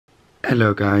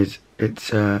Hello guys, it's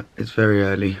very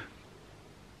early.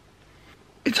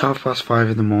 It's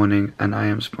 5:30 in the morning and I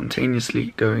am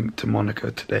spontaneously going to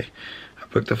Monaco today. I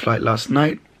booked a flight last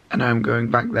night and I'm going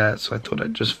back there, so I thought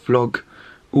I'd just vlog.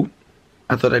 We're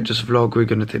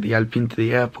gonna take the Alpine to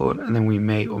the airport and then we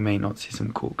may or may not see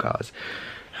some cool cars.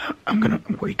 I'm gonna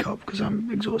wake up because I'm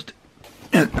exhausted.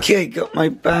 Okay, got my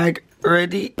bag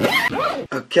ready.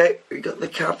 Okay, we got the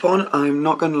cap on. I'm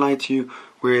not gonna lie to you,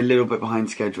 we're a little bit behind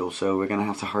schedule, so we're gonna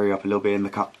have to hurry up a little bit in the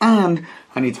car, and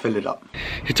I need to fill it up.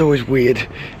 It's always weird,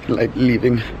 like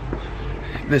leaving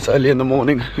this early in the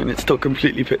morning and it's still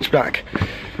completely pitch black.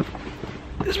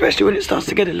 Especially when it starts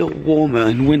to get a little warmer.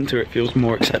 In winter it feels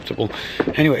more acceptable.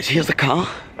 Anyways, here's the car.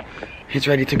 It's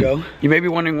ready to go. You may be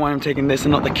wondering why I'm taking this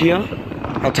and not the Kia.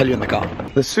 I'll tell you in the car.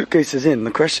 The suitcase is in.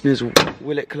 The question is,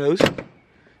 will it close?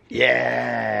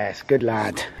 Yes, good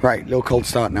lad. Right, little cold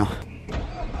start now.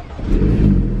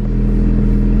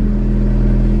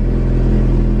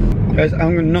 Guys,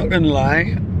 I'm not gonna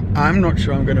lie, I'm not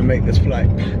sure I'm gonna make this flight.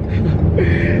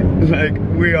 Like,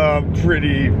 we are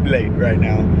pretty late right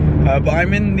now. But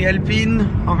I'm in the Alpine,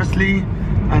 obviously,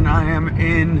 and I am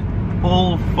in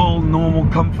all full normal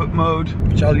comfort mode,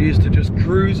 which I'll use to just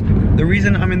cruise. The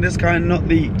reason I'm in this car and not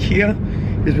the Kia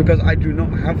is because I do not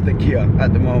have the Kia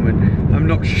at the moment. I'm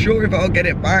not sure if I'll get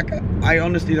it back. I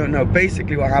honestly don't know.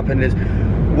 Basically what happened is,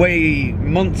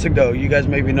 months ago, you guys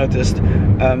maybe noticed,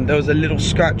 there was a little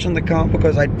scratch on the car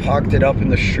because I'd parked it up in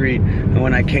the street, and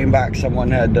when I came back someone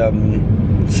had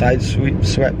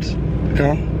swept the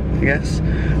car, I guess.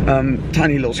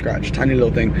 Tiny little scratch, tiny little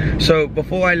thing. So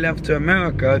before I left to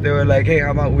America, they were like, hey,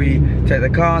 how about we take the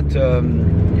car to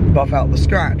buff out the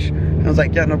scratch? And I was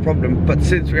like, yeah, no problem. But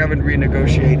since we haven't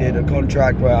renegotiated a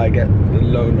contract where I get the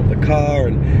loan of the car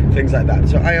and things like that,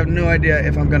 so I have no idea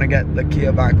if I'm gonna get the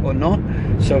Kia back or not.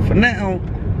 So for now,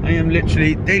 I am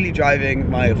literally daily driving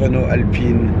my Renault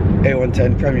Alpine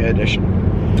A110 Premier Edition.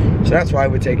 So that's why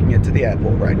we're taking it to the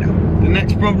airport right now. The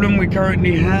next problem we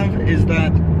currently have is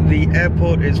that the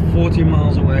airport is 40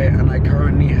 miles away and I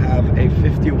currently have a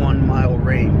 51-mile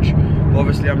range.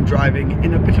 Obviously I'm driving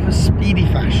in a bit of a speedy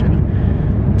fashion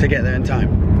to get there in time.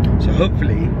 So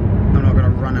hopefully I'm not gonna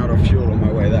run out of fuel on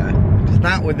my way there, because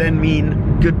that would then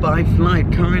mean goodbye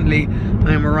flight. Currently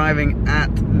I am arriving at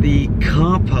the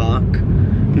car park,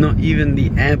 not even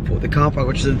the airport, the car park,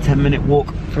 which is a 10-minute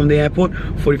walk from the airport,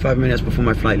 45 minutes before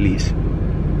my flight leaves.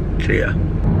 So yeah,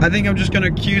 I think I'm just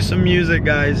gonna cue some music,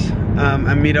 guys,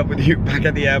 and meet up with you back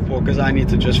at the airport, because I need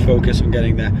to just focus on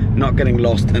getting there, not getting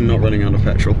lost and not running out of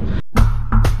petrol.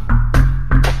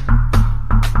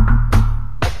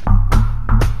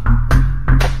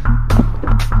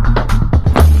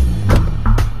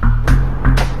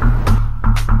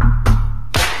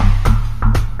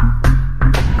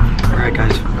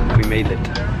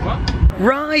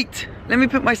 Right, let me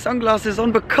put my sunglasses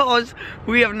on because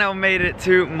we have now made it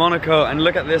to Monaco, and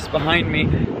look at this behind me.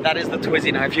 That is the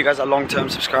Twizy. Now if you guys are long-term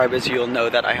subscribers, you'll know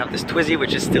that I have this Twizy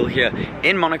which is still here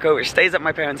in Monaco, which stays at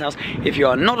my parents' house. If you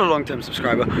are not a long-term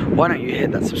subscriber, why don't you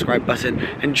hit that subscribe button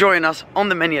and join us on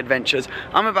the many adventures.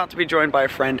 I'm about to be joined by a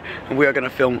friend and we are going to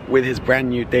film with his brand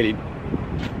new daily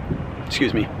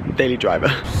driver.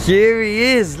 Here he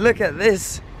is, look at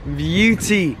this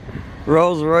beauty.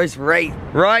 Royce Wraith.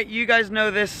 Right, you guys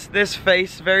know this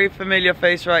face, very familiar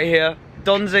face right here.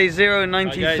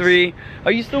 Donze093.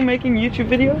 Are you still making YouTube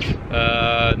videos?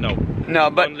 No.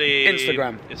 No, but only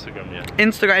Instagram. Instagram, yeah.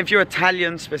 Instagram, if you're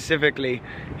Italian specifically,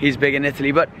 he's big in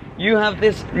Italy. But you have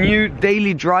this new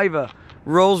daily driver,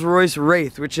 Royce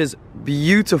Wraith, which is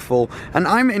beautiful. And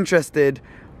I'm interested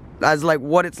as like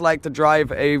what it's like to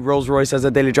drive a Rolls Royce as a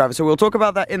daily driver. So we'll talk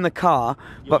about that in the car.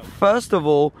 Yeah. But first of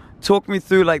all, talk me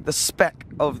through like the spec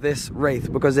of this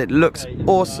Wraith, because it looks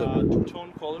awesome.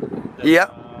 Two-tone color.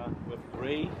 Yeah. With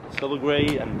gray, silver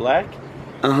gray, and black.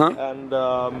 And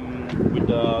with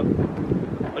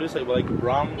what do you say, like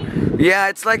brown? Yeah,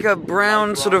 it's like a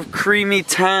brown sort of creamy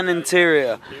tan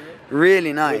interior.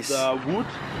 Really nice. With wood,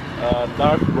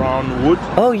 dark brown wood.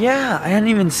 Oh yeah, I hadn't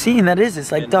even seen that.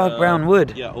 It's like dark brown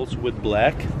wood. Yeah, also with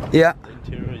black. Yeah. The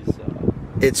interior is.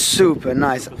 It's super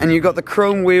nice. And you got the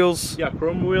chrome wheels. Yeah,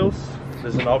 chrome wheels.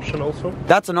 There's an option also.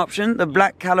 That's an option. The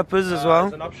black calipers as well.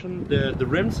 There's an option. The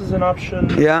rims is an option.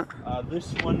 Yeah.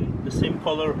 This one, the same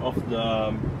color of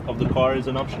the car is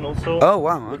an option also. Oh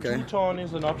wow, okay. The two-tone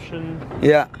is an option.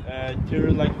 Yeah.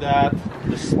 Interior like that.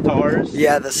 The stars.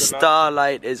 Yeah, the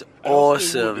starlight is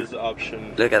awesome. The wood is an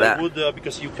option. Look at that. Wood,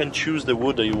 because you can choose the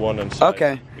wood that you want inside.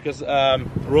 Okay. Because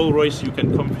Rolls Royce you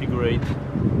can configure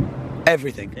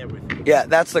Everything. Everything. Yeah,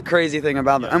 that's the crazy thing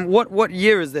about it. And what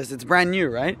year is this? It's brand new,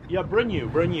 right? Yeah, brand new.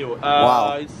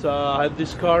 Wow. It's I had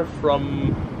this car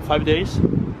from 5 days.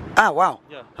 Ah, wow.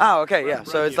 Yeah. Ah, okay, yeah.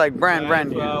 So it's like brand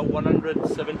new.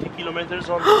 170 kilometers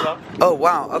on the clock. Oh,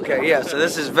 wow. Okay, yeah. So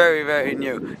this is very, very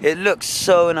new. It looks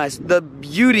so nice. The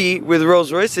beauty with Rolls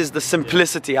Royce is the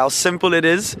simplicity. How simple it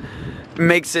is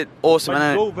makes it awesome. But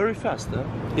and go very fast.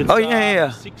 It's,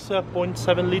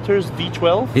 6.7 liters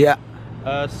V12. Yeah.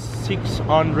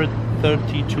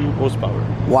 632 horsepower.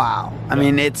 Wow. I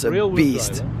mean, it's a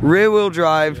beast. Rear-wheel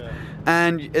drive. Yeah.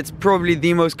 And it's probably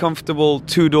the most comfortable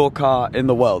two-door car in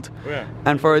the world. Yeah.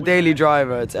 And for a daily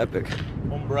driver, it's epic.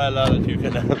 Umbrella that you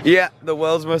can have. Yeah, the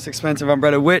world's most expensive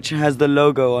umbrella, which has the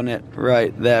logo on it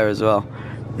right there as well.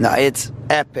 No, it's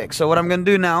epic. So what I'm gonna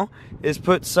do now is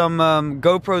put some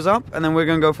GoPros up, and then we're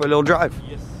gonna go for a little drive.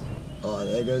 Yes. Oh,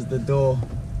 there goes the door.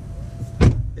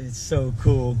 It's so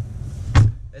cool.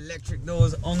 Electric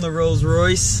doors on the Rolls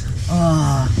Royce.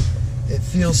 Ah. It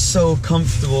feels so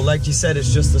comfortable. Like you said,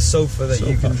 it's just a sofa that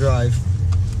you can drive.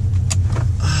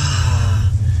 Ah.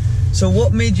 So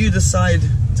what made you decide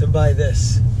to buy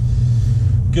this?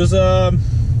 Because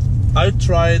I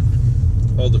tried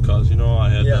all the cars, you know. I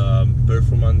had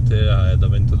Performante, I had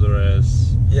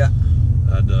Aventadores, I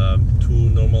had 2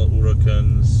 normal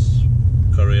Huracans,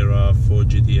 Carrera, 4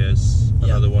 GTS,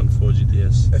 another one 4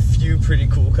 GTS. A few pretty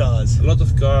cool cars. A lot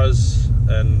of cars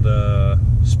and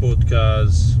sport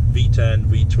cars, V10,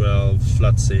 V12,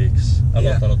 flat 6, a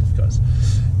lot of cars.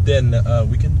 Then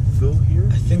we can go here?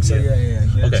 I think so, yeah,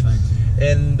 okay. Fine.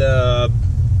 And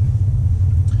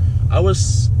I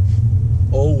was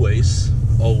always,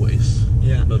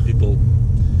 but people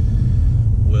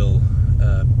will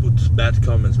put bad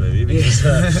comments maybe because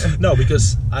no,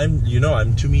 because I'm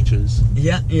 2 meters.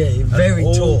 Yeah, very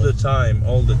tall.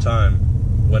 All the time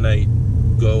when I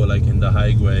go like in the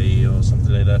highway or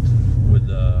something like that with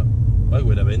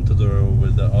Aventador or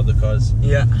with the other cars.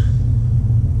 Yeah.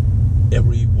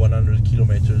 Every 100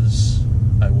 kilometers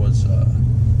I was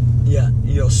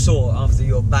you're sore after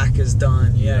your back is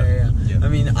done. Yeah. I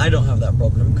mean, I don't have that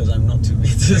problem because I'm not 2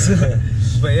 meters.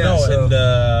 But yeah, no, so.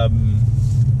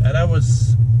 And I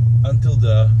was until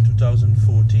the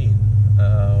 2014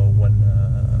 when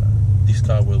this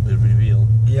car will be revealed.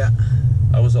 Yeah.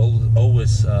 I was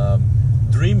always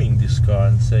dreaming this car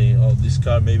and saying, "Oh, this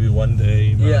car maybe one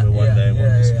day, I want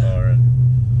this car."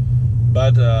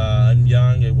 But I'm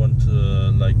young. I want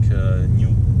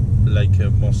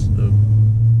most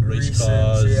race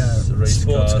cars,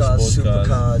 sports cars,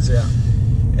 supercars,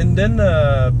 And then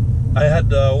I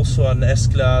had also an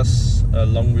S-Class, a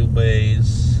long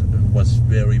wheelbase. It was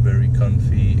very, very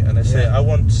comfy. And I say I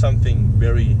want something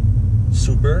very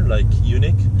super, like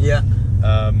unique. Yeah.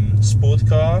 Sport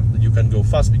car that you can go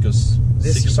fast because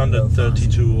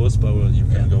 632 horsepower, you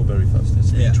can go very fast.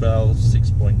 It's V12,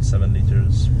 6.7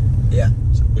 liters. Yeah.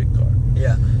 It's a quick car.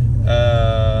 Yeah.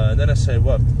 And then I say,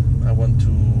 well, I want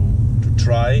to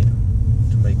try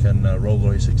to make a Rolls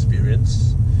Royce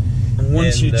experience. And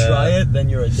once you try it, then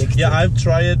you're addicted. Yeah, I've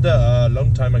tried a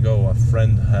long time ago. A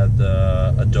friend had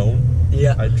a Donze.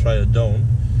 Yeah. I tried a Donze,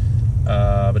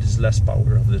 but it's less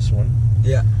power of this one.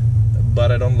 Yeah.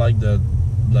 But I don't like the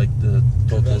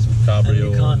total cabrio. And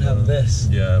you can't have this.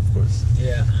 Yeah, of course.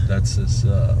 Yeah. That's this.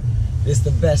 It's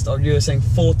the best. You were saying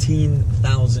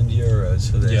 14,000 euros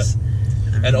for this. Yeah.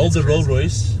 I mean, and all the Rolls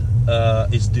Royce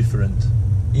is different.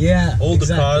 Yeah. All the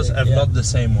cars have not the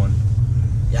same one.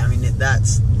 Yeah, I mean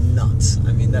that's nuts.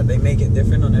 I mean that they make it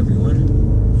different on everyone.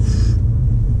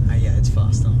 Yeah, it's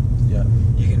faster. Yeah.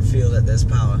 You can feel that there's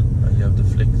power. And you have the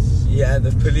flicks. Yeah,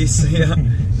 the police. Yeah,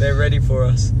 they're ready for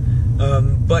us.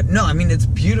 But no, I mean it's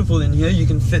beautiful in here. You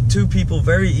can fit 2 people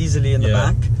very easily in the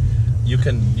back. You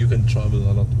can travel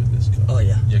a lot with this car. Oh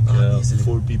yeah. Like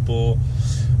 4 people.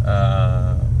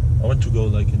 I want to go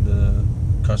like in the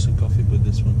Cars and Coffee with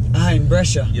this one. Ah, in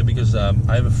Brescia. Yeah, because I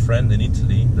have a friend in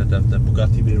Italy that have the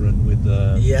Bugatti Veyron with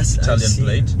the Italian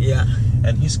plate. Yeah.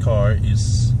 And his car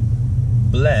is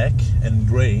black and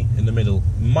grey in the middle.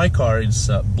 My car is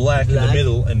black in the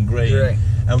middle and grey.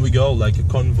 And we go like a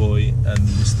convoy, and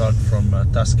we start from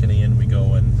Tuscany and we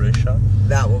go in Brescia.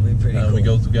 That will be pretty cool. We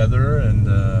go together, and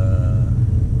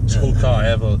this whole car.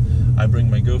 I bring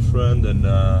my girlfriend and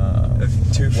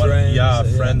 2 friends. Yeah, a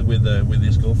friend with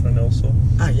his girlfriend also.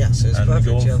 Ah, yeah, so it's and perfect.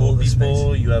 And we go 4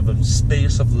 people. You have a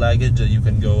space of luggage that you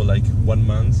can go like 1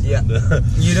 month. Yeah. And,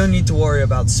 you don't need to worry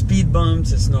about speed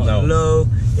bumps. It's not low.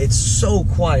 It's so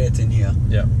quiet in here.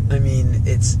 Yeah. I mean,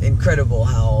 it's incredible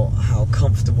how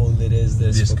comfortable it is.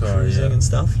 This for car, cruising and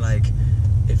stuff. Like,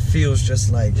 it feels just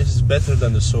like. It's better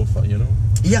than the sofa, you know.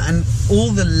 Yeah, and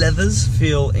all the leathers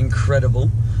feel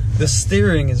incredible. The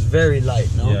steering is very light,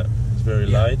 no? Yeah, it's very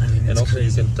light. I mean, and also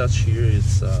crazy. you can touch here.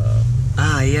 It's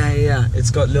yeah. It's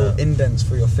got little indents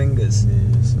for your fingers.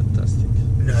 it's fantastic.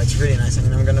 No, it's really nice. I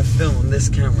mean, I'm gonna film on this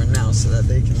camera now so that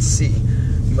they can see.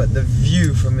 But the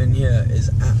view from in here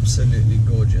is absolutely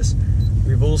gorgeous.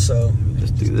 We've also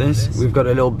just do this. We've got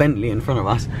a little Bentley in front of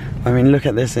us. I mean, look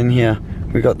at this in here.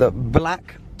 We've got the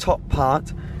black top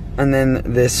part, and then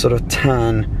this sort of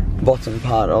tan bottom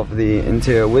part of the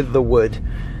interior with the wood.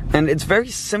 And it's very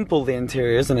simple, the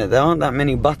interior, isn't it? There aren't that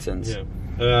many buttons. Yeah.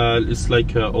 It's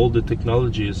like all the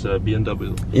technology is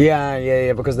BMW.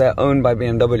 Yeah, because they're owned by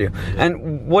BMW. Yeah.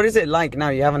 And what is it like now?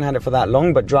 You haven't had it for that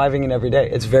long, but driving it every day,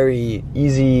 it's very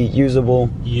easy, usable.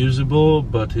 Usable,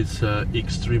 but it's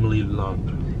extremely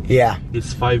long. Yeah.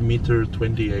 It's 5 meter,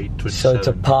 28, 27. So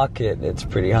to park it, it's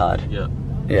pretty hard. Yeah.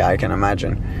 Yeah, I can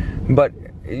imagine. But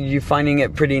you finding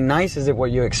it pretty nice? Is it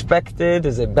what you expected?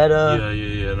 Is it better?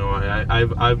 Yeah. No,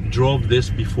 I've drove this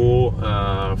before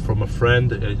from a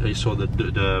friend. I saw I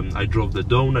drove the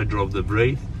Donze, I drove the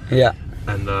Wraith. Yeah.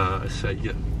 And I said,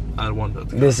 yeah, I want that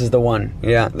car. This is the one.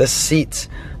 Yeah. The seats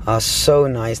are so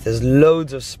nice. There's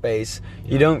loads of space.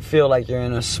 Yeah. You don't feel like you're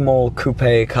in a small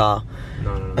coupe car.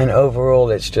 No. And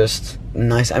overall, it's just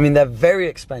nice. I mean, they're very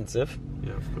expensive.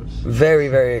 Yeah, of course. Very,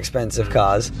 very expensive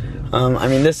cars. I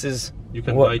mean, this is. You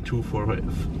can buy two for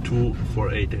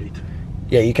 8.8.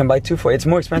 Yeah, you can buy two for. It's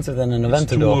more expensive than an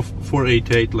Aventador. It's 2 for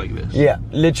 8.8 like this. Yeah,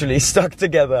 literally stuck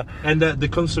together. And the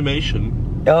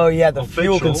consummation. Oh yeah, the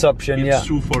fuel consumption. It's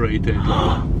 2 for 8.8.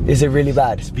 Like is it really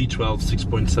bad? It's V12,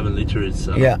 6.7 liters.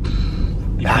 Yeah.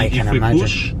 I can imagine.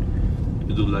 Push,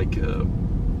 you do like.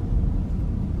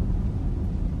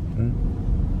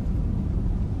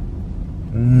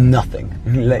 Nothing.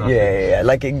 Like, yeah.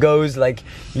 Like it goes like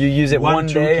you use it one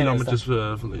day. 2 kilometers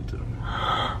per liter.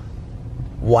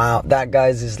 Wow, that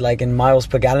guys is like in miles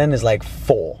per gallon is like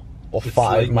 4 or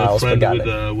 5 miles per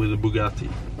gallon. With a Bugatti.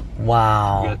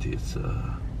 Wow. Bugatti, it's.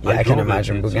 Yeah, I can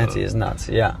imagine. Bugatti is nuts.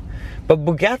 Yeah, but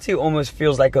Bugatti almost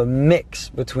feels like a mix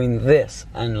between this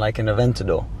and like an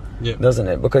Aventador. Yeah. Doesn't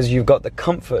it? Because you've got the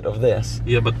comfort of this.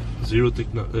 Yeah, but zero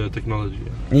technology.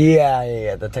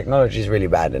 Yeah. The technology is really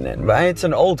bad in it. But it's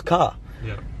an old car.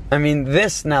 Yeah. I mean,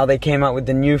 this now they came out with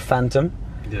the new Phantom.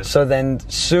 Yeah. So then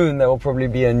soon there will probably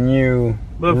be a new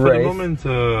But for Wraith. the moment,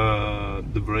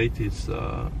 the Wraith is...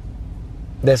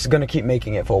 They're going to keep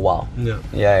making it for a while.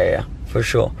 Yeah, for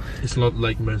sure. It's not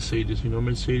like Mercedes. You know,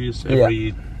 Mercedes,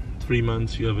 every 3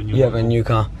 months you have a new car. You have a new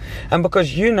car. And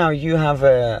because you have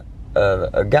a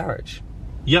garage.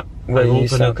 Yeah, I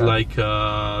opened it like 3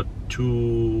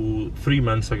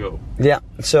 months ago. Yeah,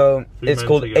 so it's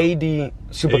called AD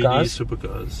Supercars. AD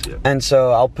Supercars, yeah. And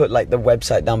so I'll put like the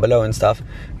website down below and stuff.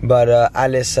 But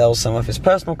Alice sells some of his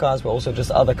personal cars, but also just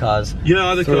other cars. Yeah,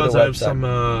 other cars. I have some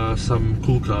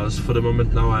cool cars. For the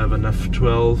moment now, I have an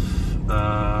F12,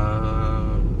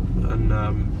 and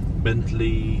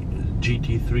Bentley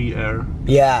GT3 Air.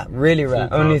 Yeah, really rare.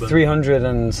 Only 300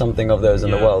 and something of those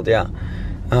in the world. Yeah.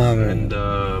 And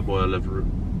well,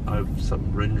 I have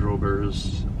some Range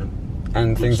Rovers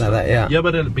and things like that. Yeah. Yeah,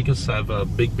 but because I have a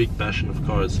big passion of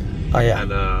cars. Oh yeah.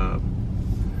 And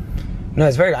no,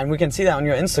 it's very, and we can see that on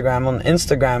your Instagram. On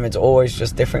Instagram, it's always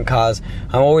just different cars.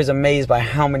 I'm always amazed by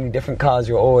how many different cars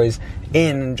you're always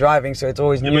in and driving. So it's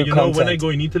always new content. Know, when I go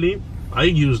in Italy, I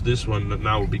use this one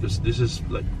now because this is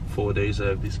like 4 days I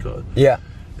have this car. Yeah.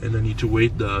 And I need to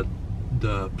wait the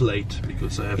plate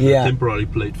because I have a temporary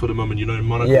plate for the moment. You know, in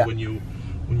Monaco, when you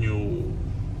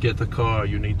get a car,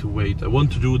 you need to wait. I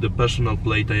want to do the personal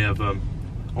plate I have on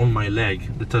my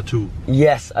leg, the tattoo.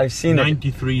 Yes, I've seen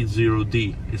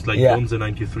 930D. It's like Donze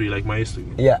 93, like my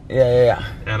Instagram. Yeah.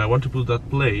 And I want to put that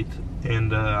plate,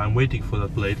 and I'm waiting for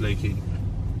that plate like in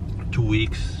 2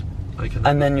 weeks.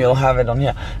 And then you'll have it on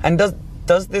here. And does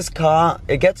this car?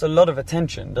 It gets a lot of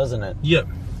attention, doesn't it? Yeah.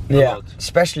 Yeah,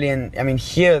 especially in, I mean,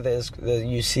 here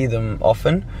you see them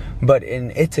often, but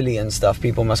in Italy and stuff,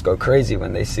 people must go crazy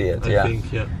when they see it. I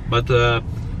think, yeah. But the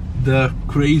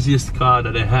craziest car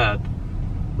that I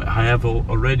have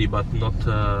already, but not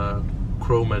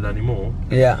chromed anymore.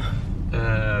 Yeah.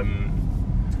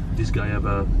 This guy have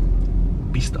a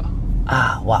Pista.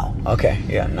 Ah, wow. Okay.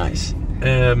 Yeah, nice.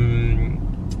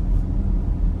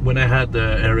 When I had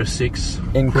the RS6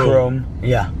 in chrome,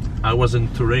 yeah, I was in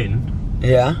Torino.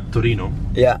 Yeah.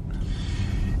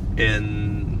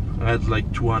 And I had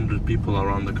like 200 people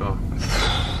around the car.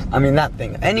 I mean, that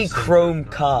thing, any chrome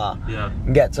car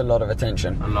gets a lot of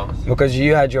attention. A lot. Because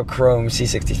you had your chrome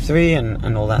C63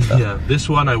 and all that stuff. Yeah, this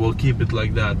one I will keep it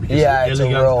like that. Because it's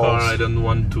an elegant car, I don't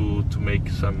want to make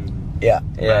some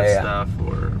bad stuff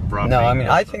or wrapping. No, I mean,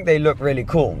 I think they look really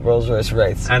cool, Royce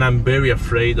Wraiths. And I'm very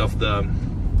afraid of the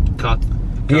cuts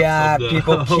yeah, of the,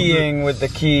 people keying with the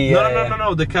key.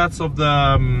 No, the cuts of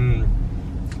the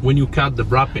when you cut the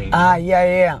wrapping. Ah,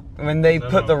 yeah. When they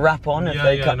put the wrap on, if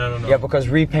they cut. Yeah, because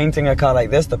repainting a car like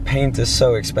this, the paint is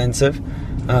so expensive.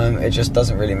 It just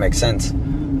doesn't really make sense.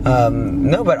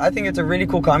 No, but I think it's a really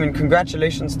cool car. I mean,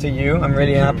 congratulations to you. I'm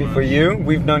really happy for you.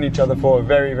 We've known each other for a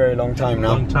very, very long time now.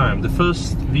 Long time. The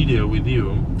first video with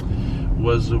you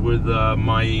was with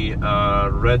my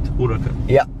red Huracan.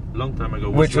 Yeah. Long time ago.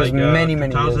 Which was like, many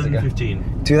years ago.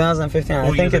 2015. 2015.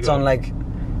 I think it's on like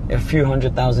a few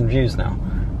 100,000 views now.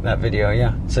 That video,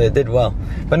 yeah. So it did well.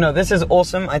 But no, this is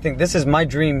awesome. I think this is my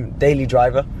dream daily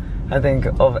driver. I think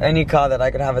of any car that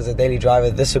I could have as a daily driver,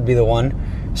 this would be the one.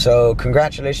 So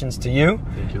congratulations to you.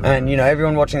 Thank you. And you know,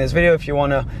 everyone watching this video, if you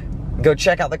want to go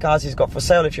check out the cars he's got for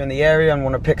sale, if you're in the area and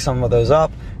want to pick some of those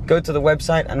up, go to the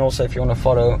website. And also if you want to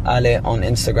follow Ale on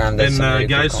Instagram, there's some really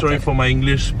guys, cool sorry for my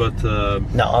English, but no,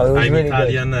 it was I'm really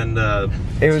Italian good. And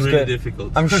it was really good.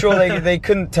 difficult. I'm sure they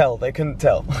couldn't tell.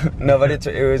 No, but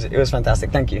it was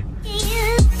fantastic. Thank you.